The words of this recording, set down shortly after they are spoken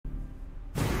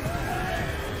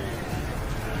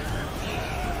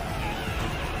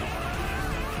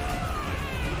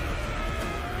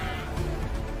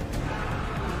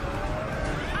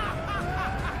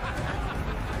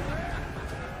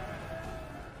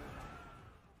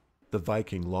The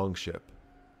Viking Longship.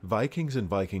 Vikings and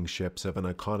Viking ships have an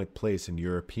iconic place in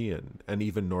European and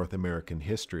even North American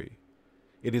history.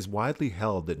 It is widely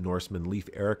held that Norseman Leif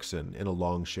Erikson in a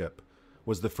longship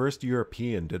was the first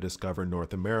European to discover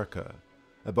North America,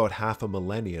 about half a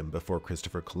millennium before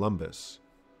Christopher Columbus.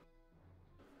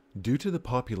 Due to the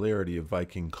popularity of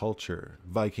Viking culture,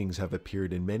 Vikings have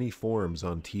appeared in many forms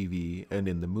on TV and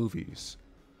in the movies.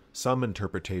 Some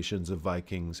interpretations of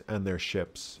Vikings and their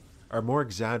ships are more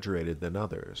exaggerated than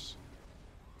others.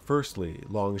 Firstly,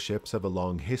 longships have a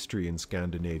long history in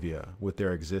Scandinavia, with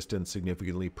their existence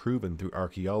significantly proven through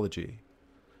archaeology.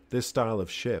 This style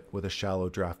of ship, with a shallow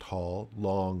draft hull,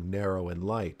 long, narrow, and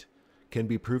light, can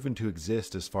be proven to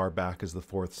exist as far back as the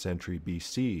 4th century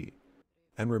BC,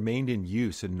 and remained in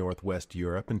use in northwest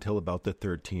Europe until about the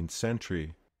 13th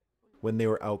century, when they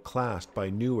were outclassed by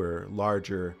newer,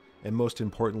 larger, and most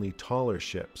importantly taller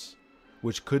ships,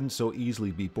 which couldn't so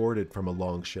easily be boarded from a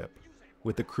longship,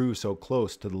 with the crew so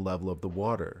close to the level of the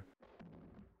water.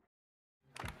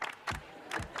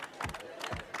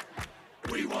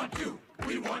 We want you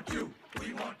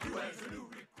as a new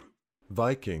recruit.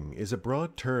 Viking is a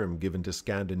broad term given to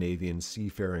Scandinavian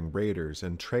seafaring raiders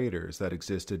and traders that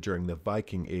existed during the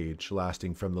Viking Age,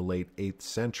 lasting from the late 8th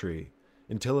century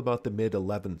until about the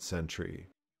mid-11th century.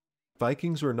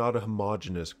 Vikings were not a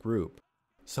homogeneous group.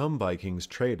 Some Vikings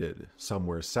traded, some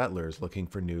were settlers looking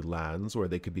for new lands where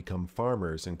they could become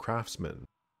farmers and craftsmen.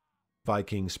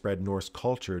 Vikings spread Norse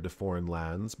culture to foreign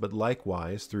lands, but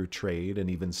likewise, through trade and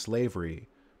even slavery,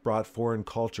 brought foreign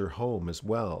culture home as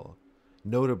well,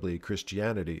 notably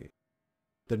Christianity.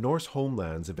 The Norse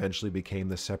homelands eventually became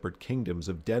the separate kingdoms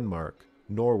of Denmark,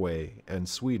 Norway, and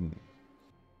Sweden.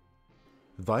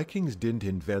 Vikings didn't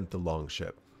invent the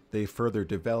longship. They further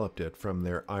developed it from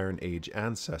their Iron Age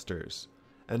ancestors,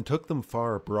 and took them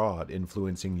far abroad,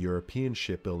 influencing European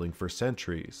shipbuilding for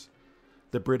centuries.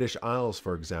 The British Isles,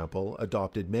 for example,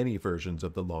 adopted many versions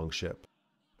of the longship.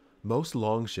 Most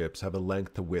longships have a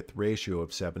length-to-width ratio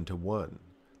of 7:1.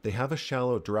 They have a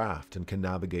shallow draft and can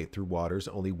navigate through waters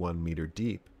only 1 meter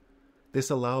deep. This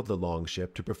allowed the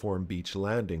longship to perform beach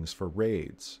landings for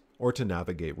raids, or to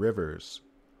navigate rivers.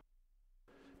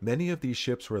 Many of these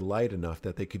ships were light enough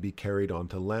that they could be carried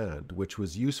onto land, which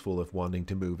was useful if wanting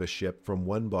to move a ship from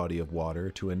one body of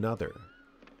water to another.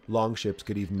 Longships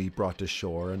could even be brought to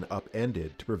shore and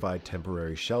upended to provide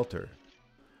temporary shelter.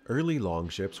 Early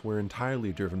longships were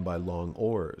entirely driven by long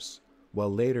oars,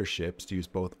 while later ships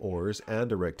used both oars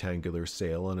and a rectangular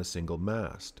sail on a single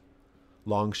mast.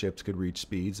 Longships could reach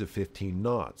speeds of 15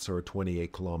 knots or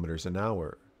 28 kilometers an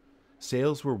hour.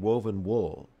 Sails were woven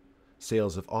wool.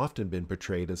 Sails have often been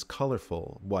portrayed as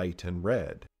colorful, white and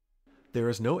red. There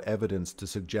is no evidence to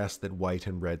suggest that white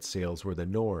and red sails were the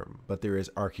norm, but there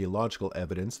is archaeological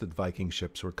evidence that Viking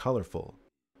ships were colorful.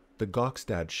 The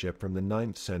Gokstad ship from the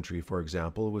 9th century, for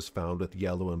example, was found with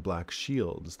yellow and black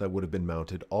shields that would have been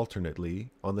mounted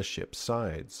alternately on the ship's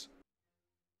sides.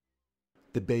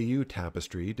 The Bayeux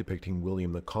tapestry, depicting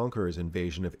William the Conqueror's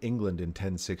invasion of England in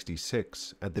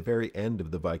 1066, at the very end of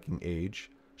the Viking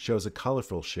Age, shows a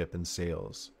colorful ship and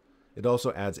sails. It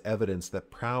also adds evidence that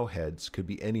prow heads could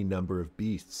be any number of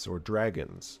beasts or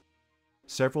dragons.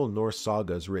 Several Norse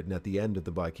sagas written at the end of the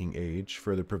Viking Age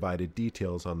further provided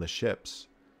details on the ships,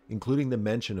 including the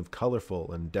mention of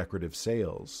colorful and decorative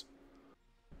sails.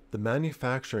 The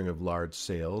manufacturing of large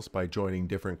sails by joining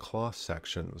different cloth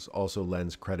sections also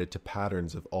lends credit to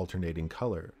patterns of alternating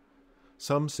color.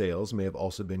 Some sails may have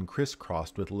also been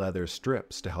crisscrossed with leather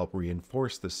strips to help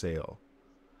reinforce the sail.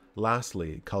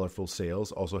 Lastly, colorful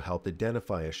sails also helped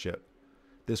identify a ship.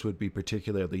 This would be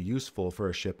particularly useful for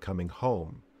a ship coming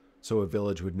home, so a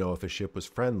village would know if a ship was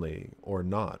friendly or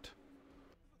not.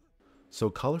 So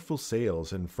colorful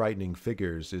sails and frightening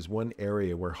figures is one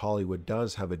area where Hollywood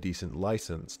does have a decent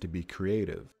license to be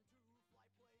creative.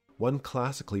 One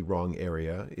classically wrong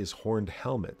area is horned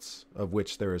helmets, of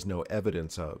which there is no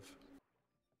evidence of.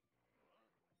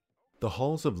 The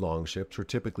hulls of longships were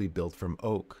typically built from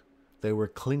oak. They were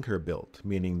clinker-built,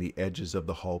 meaning the edges of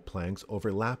the hull planks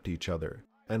overlapped each other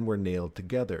and were nailed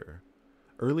together.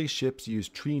 Early ships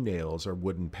used tree nails or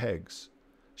wooden pegs.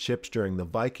 Ships during the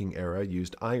Viking era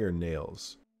used iron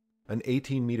nails. An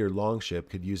 18-meter longship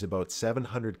could use about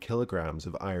 700 kilograms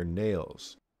of iron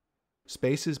nails.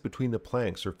 Spaces between the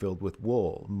planks are filled with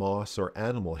wool, moss, or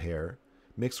animal hair,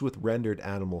 mixed with rendered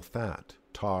animal fat,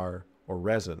 tar, or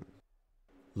resin.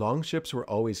 Longships were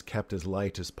always kept as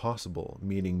light as possible,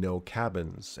 meaning no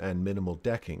cabins and minimal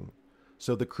decking,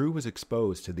 so the crew was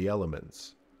exposed to the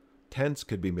elements. Tents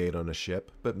could be made on a ship,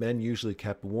 but men usually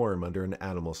kept warm under an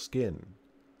animal skin.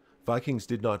 Vikings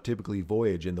did not typically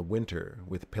voyage in the winter,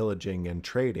 with pillaging and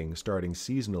trading starting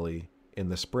seasonally in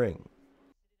the spring.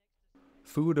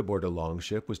 Food aboard a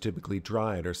longship was typically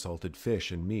dried or salted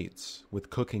fish and meats, with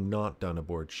cooking not done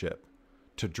aboard ship.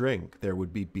 To drink, there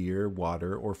would be beer,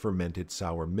 water, or fermented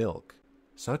sour milk.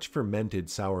 Such fermented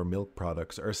sour milk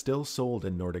products are still sold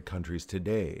in Nordic countries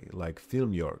today, like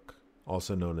filmjölk,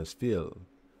 also known as fyll.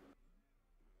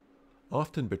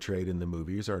 Often portrayed in the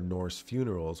movies are Norse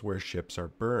funerals where ships are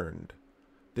burned.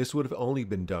 This would have only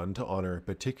been done to honor a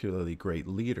particularly great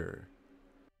leader.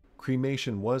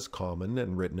 Cremation was common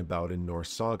and written about in Norse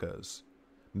sagas.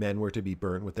 Men were to be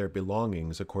burnt with their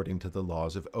belongings according to the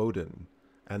laws of Odin,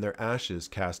 and their ashes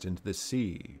cast into the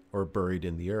sea or buried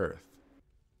in the earth.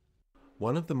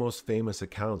 One of the most famous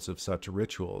accounts of such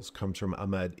rituals comes from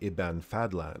Ahmed ibn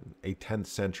Fadlan, a 10th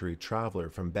century traveler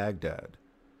from Baghdad.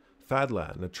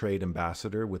 Fadlan, a trade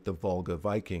ambassador with the Volga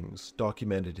Vikings,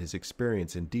 documented his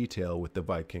experience in detail with the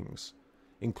Vikings,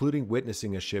 including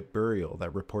witnessing a ship burial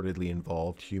that reportedly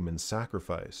involved human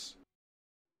sacrifice.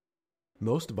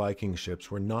 Most Viking ships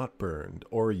were not burned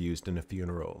or used in a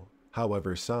funeral.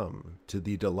 However, some, to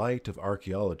the delight of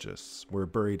archaeologists, were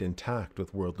buried intact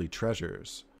with worldly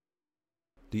treasures.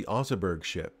 The Oseberg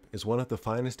ship is one of the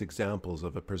finest examples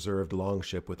of a preserved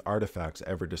longship with artifacts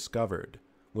ever discovered,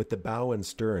 with the bow and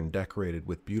stern decorated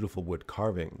with beautiful wood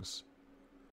carvings.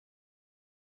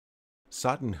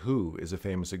 Sutton Hoo is a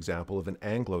famous example of an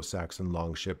Anglo-Saxon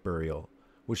longship burial,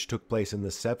 which took place in the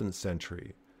 7th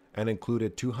century and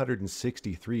included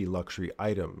 263 luxury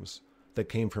items that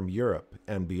came from Europe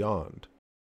and beyond.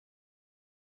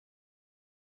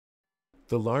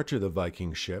 The larger the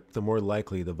Viking ship, the more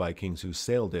likely the Vikings who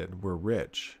sailed it were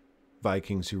rich.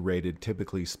 Vikings who raided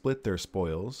typically split their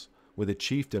spoils, with a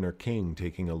chieftain or king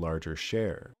taking a larger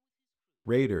share.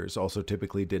 Raiders also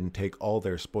typically didn't take all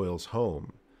their spoils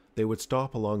home. They would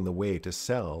stop along the way to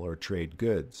sell or trade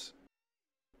goods.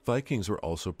 Vikings were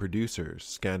also producers.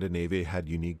 Scandinavia had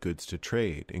unique goods to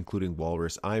trade, including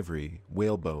walrus ivory,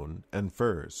 whalebone, and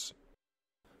furs.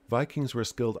 Vikings were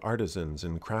skilled artisans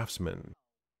and craftsmen.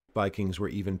 Vikings were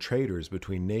even traders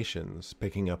between nations,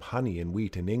 picking up honey and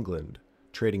wheat in England,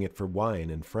 trading it for wine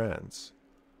in France.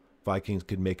 Vikings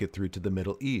could make it through to the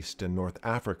Middle East and North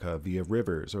Africa via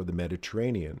rivers or the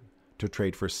Mediterranean to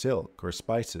trade for silk or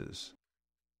spices.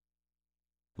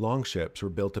 Longships were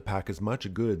built to pack as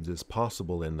much goods as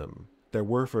possible in them. There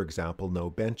were, for example, no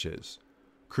benches.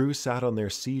 Crews sat on their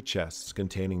sea chests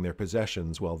containing their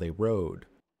possessions while they rowed.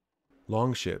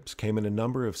 Longships came in a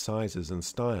number of sizes and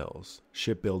styles.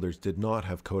 Shipbuilders did not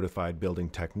have codified building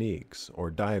techniques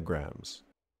or diagrams.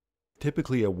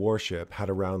 Typically, a warship had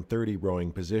around 30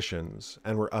 rowing positions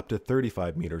and were up to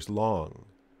 35 meters long.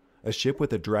 A ship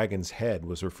with a dragon's head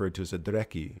was referred to as a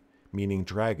dreki, meaning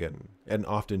dragon, and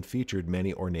often featured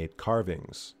many ornate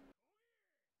carvings.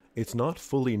 It's not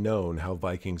fully known how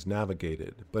Vikings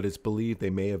navigated, but it's believed they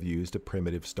may have used a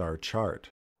primitive star chart.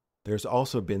 There's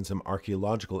also been some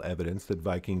archaeological evidence that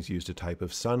Vikings used a type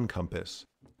of sun compass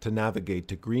to navigate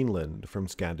to Greenland from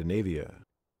Scandinavia.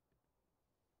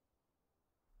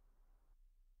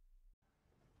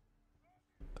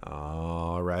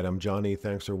 Alright, I'm Johnny.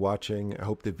 Thanks for watching. I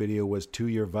hope the video was to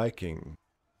your Viking.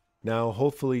 Now,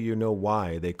 hopefully you know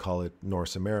why they call it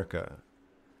Norse America.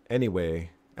 Anyway,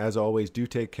 as always, do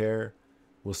take care.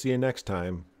 We'll see you next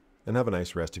time, and have a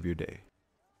nice rest of your day.